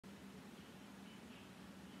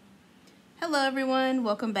Hello everyone,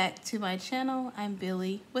 welcome back to my channel. I'm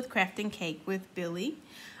Billy with Crafting Cake with Billy.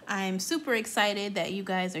 I'm super excited that you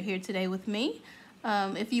guys are here today with me.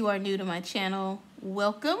 If you are new to my channel,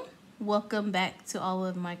 welcome. Welcome back to all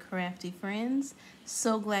of my crafty friends.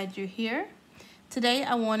 So glad you're here. Today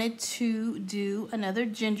I wanted to do another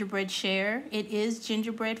gingerbread share. It is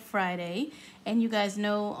Gingerbread Friday, and you guys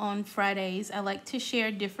know on Fridays I like to share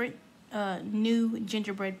different new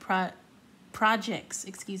gingerbread projects,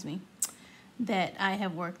 that I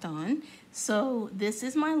have worked on. So this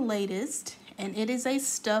is my latest, and it is a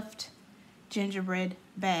stuffed gingerbread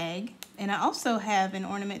bag. And I also have an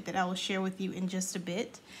ornament that I will share with you in just a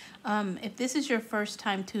bit. If this is your first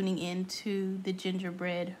time tuning in to the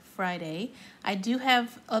Gingerbread Friday, I do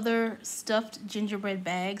have other stuffed gingerbread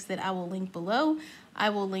bags that I will link below.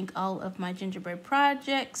 I will link all of my gingerbread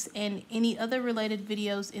projects and any other related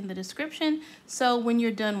videos in the description. So when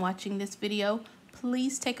you're done watching this video,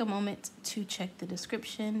 please take a moment to check the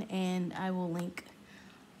description and I will link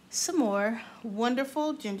some more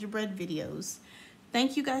wonderful gingerbread videos.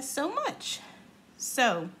 Thank you guys so much.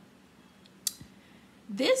 So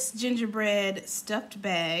this gingerbread stuffed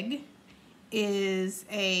bag is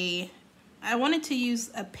I wanted to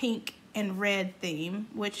use a pink and red theme,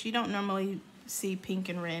 which you don't normally see pink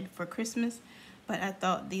and red for Christmas, but I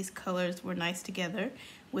thought these colors were nice together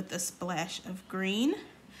with a splash of green.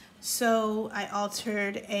 So I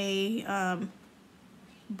altered a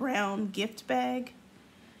brown gift bag,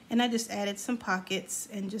 and I just added some pockets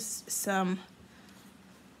and just some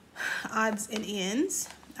odds and ends.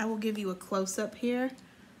 I will give you a close-up here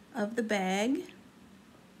of the bag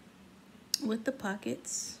with the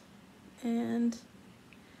pockets, and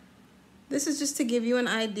this is just to give you an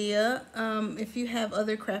idea. If you have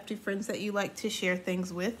other crafty friends that you like to share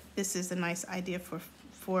things with, this is a nice idea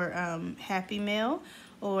for Happy Mail,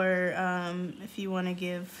 or if you want to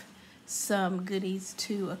give some goodies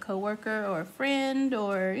to a coworker or a friend,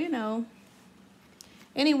 or you know,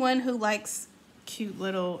 anyone who likes cute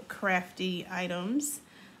little crafty items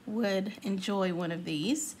would enjoy one of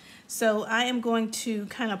these. So I am going to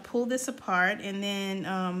kind of pull this apart and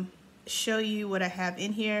then show you what I have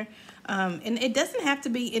in here. And it doesn't have to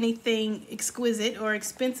be anything exquisite or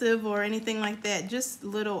expensive or anything like that, just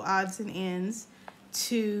little odds and ends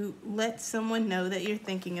to let someone know that you're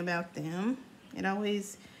thinking about them. It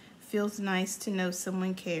always feels nice to know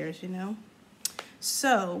someone cares, you know.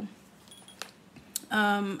 So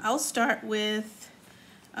I'll start with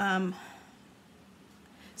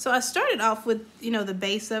so I started off with, you know, the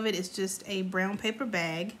base of it is just a brown paper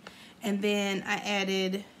bag, and then I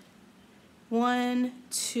added 1,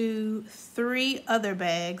 2, 3 other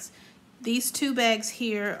bags. These 2 bags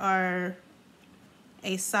here are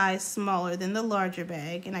a size smaller than the larger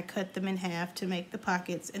bag, and I cut them in half to make the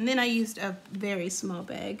pockets, and then I used a very small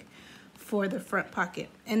bag for the front pocket,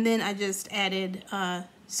 and then I just added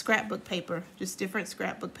scrapbook paper, just different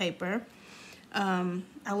scrapbook paper.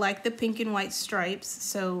 I like the pink and white stripes,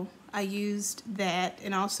 so I used that,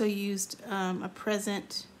 and also used a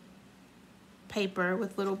present paper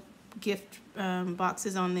with little gift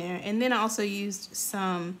boxes on there, and then I also used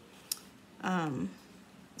some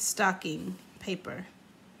stocking paper.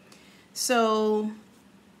 So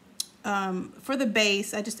for the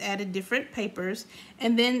base, I just added different papers,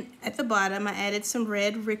 and then at the bottom I added some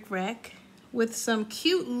red rickrack with some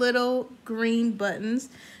cute little green buttons,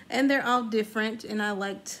 and they're all different, and I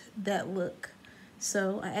liked that look.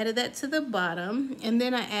 So I added that to the bottom, and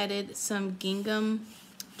then I added some gingham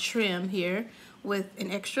trim here with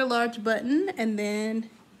an extra large button, and then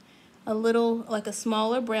a little, like a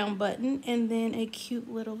smaller brown button, and then a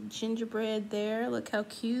cute little gingerbread there. Look how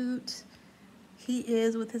cute he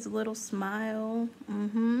is with his little smile.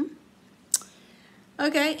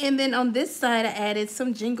 Okay, and then on this side I added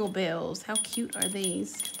some jingle bells. How cute are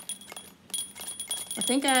these? I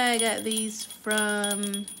think I got these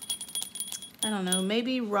from, I don't know,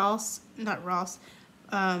 maybe Michael's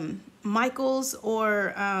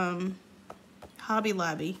or Hobby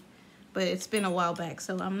Lobby, but it's been a while back,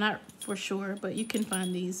 so I'm not for sure, but you can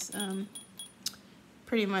find these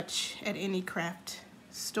pretty much at any craft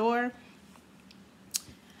store.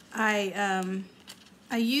 I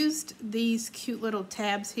used these cute little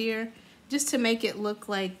tabs here just to make it look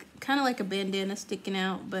like, kind of like a bandana sticking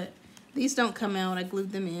out, but these don't come out. I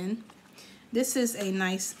glued them in. This is a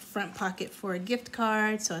nice front pocket for a gift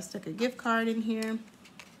card, so I stuck a gift card in here.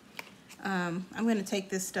 I'm going to take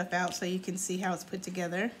this stuff out so you can see how it's put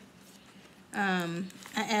together. I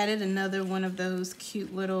added another one of those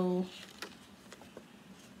cute little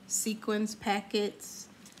sequins packets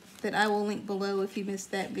that I will link below if you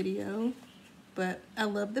missed that video. But I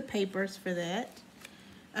love the papers for that.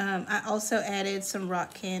 I also added some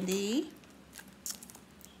rock candy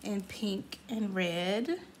in pink and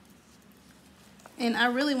red. And I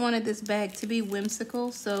really wanted this bag to be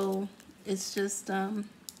whimsical, so it's just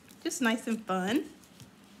nice and fun.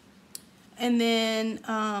 And then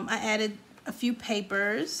I added a few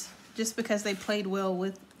papers just because they played well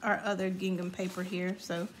with our other gingham paper here.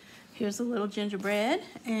 So here's a little gingerbread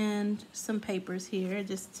and some papers here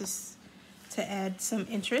just to add some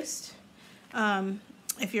interest.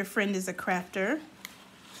 If your friend is a crafter,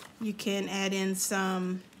 you can add in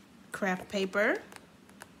some craft paper.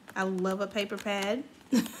 I love a paper pad.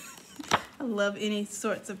 I love any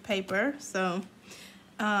sorts of paper. So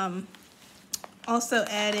also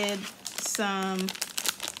added some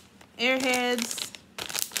airheads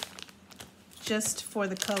just for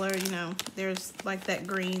the color. You know, there's like that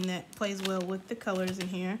green that plays well with the colors in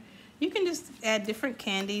here. You can just add different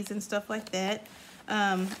candies and stuff like that.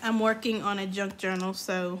 I'm working on a junk journal,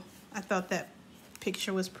 so I thought that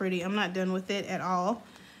picture was pretty. I'm not done with it at all,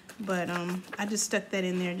 but I just stuck that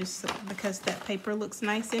in there just because that paper looks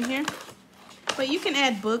nice in here. But you can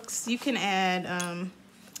add books, you can add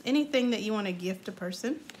anything that you want to gift a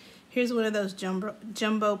person. Here's one of those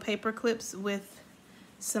jumbo paper clips with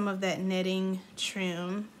some of that netting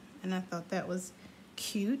trim, and I thought that was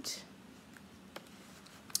cute.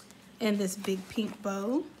 And this big pink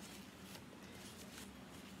bow.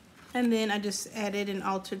 And then I just added an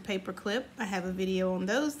altered paper clip. I have a video on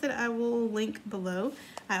those that I will link below.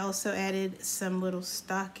 I also added some little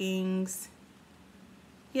stockings.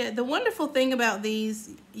 Yeah, the wonderful thing about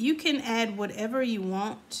these, you can add whatever you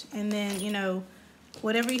want, and then, you know,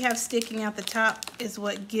 whatever you have sticking out the top is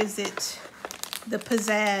what gives it the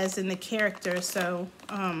pizzazz and the character. So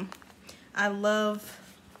I love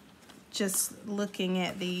just looking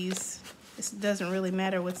at these. It doesn't really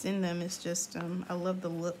matter what's in them. It's just I love the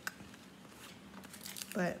look.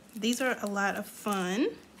 But these are a lot of fun,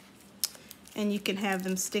 and you can have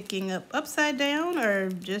them sticking up upside down or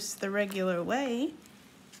just the regular way.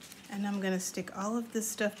 And I'm gonna stick all of this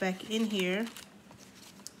stuff back in here.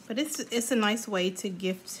 But it's a nice way to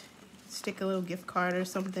gift, stick a little gift card or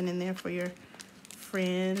something in there for your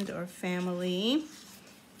friend or family.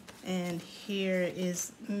 And here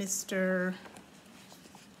is Mr.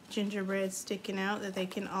 Gingerbread sticking out that they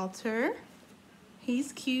can alter.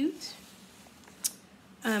 He's cute.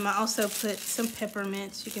 I also put some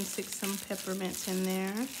peppermints. You can stick some peppermints in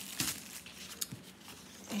there.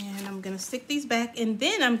 And I'm gonna stick these back, and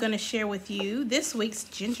then I'm gonna share with you this week's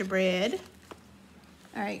gingerbread.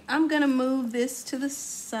 All right, I'm gonna move this to the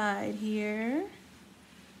side here,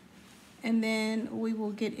 and then we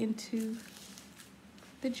will get into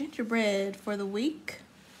the gingerbread for the week.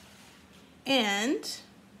 And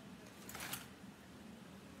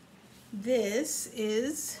this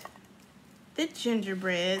is the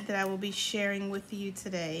gingerbread that I will be sharing with you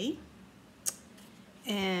today.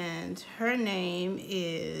 And her name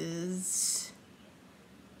is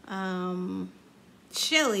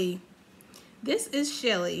Shelly. This is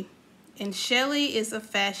Shelly, and Shelly is a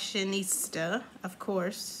fashionista, of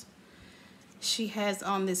course. She has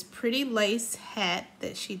on this pretty lace hat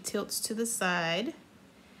that she tilts to the side.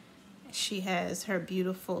 She has her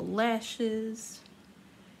beautiful lashes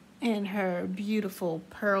and her beautiful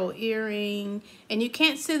pearl earring. And you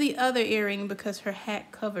can't see the other earring because her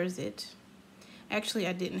hat covers it. Actually,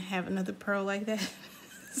 I didn't have another pearl like that.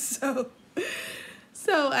 So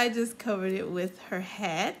I just covered it with her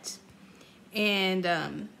hat.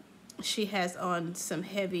 And she has on some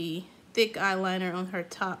heavy, thick eyeliner on her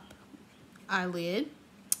top eyelid.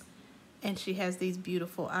 And she has these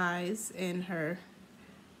beautiful eyes and her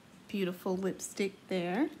beautiful lipstick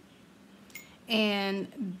there.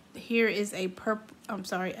 And here is a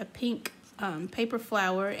pink paper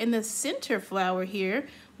flower, and the center flower here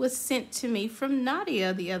was sent to me from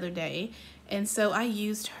Nadia the other day, and so I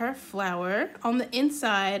used her flower on the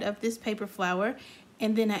inside of this paper flower,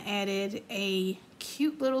 and then I added a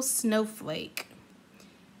cute little snowflake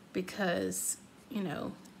because, you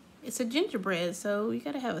know, it's a gingerbread, so you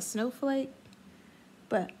gotta have a snowflake.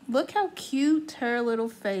 But look how cute her little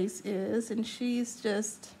face is, and she's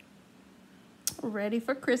just ready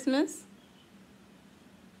for Christmas.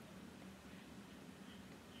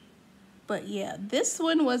 But yeah, this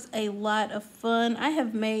one was a lot of fun. I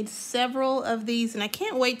have made several of these, and I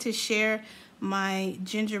can't wait to share my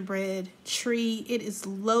gingerbread tree. It is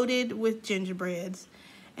loaded with gingerbreads,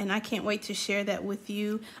 and I can't wait to share that with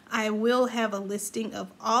you. I will have a listing of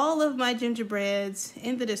all of my gingerbreads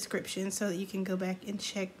in the description so that you can go back and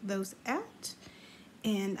check those out.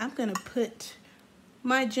 And I'm gonna put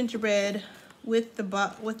my gingerbread with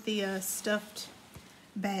the stuffed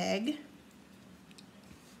bag.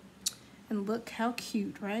 And look how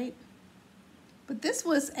cute, right? But this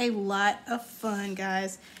was a lot of fun,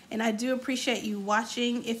 guys, and I do appreciate you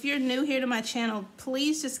watching. If you're new here to my channel,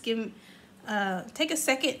 please just take a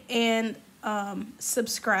second and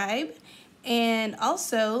subscribe. And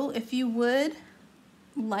also, if you would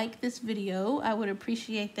like this video, I would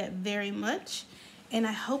appreciate that very much. And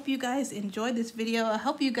I hope you guys enjoyed this video. I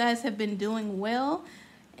hope you guys have been doing well.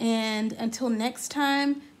 And until next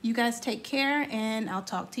time, you guys take care, and I'll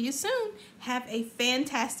talk to you soon. Have a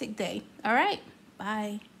fantastic day. All right,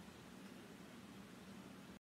 bye.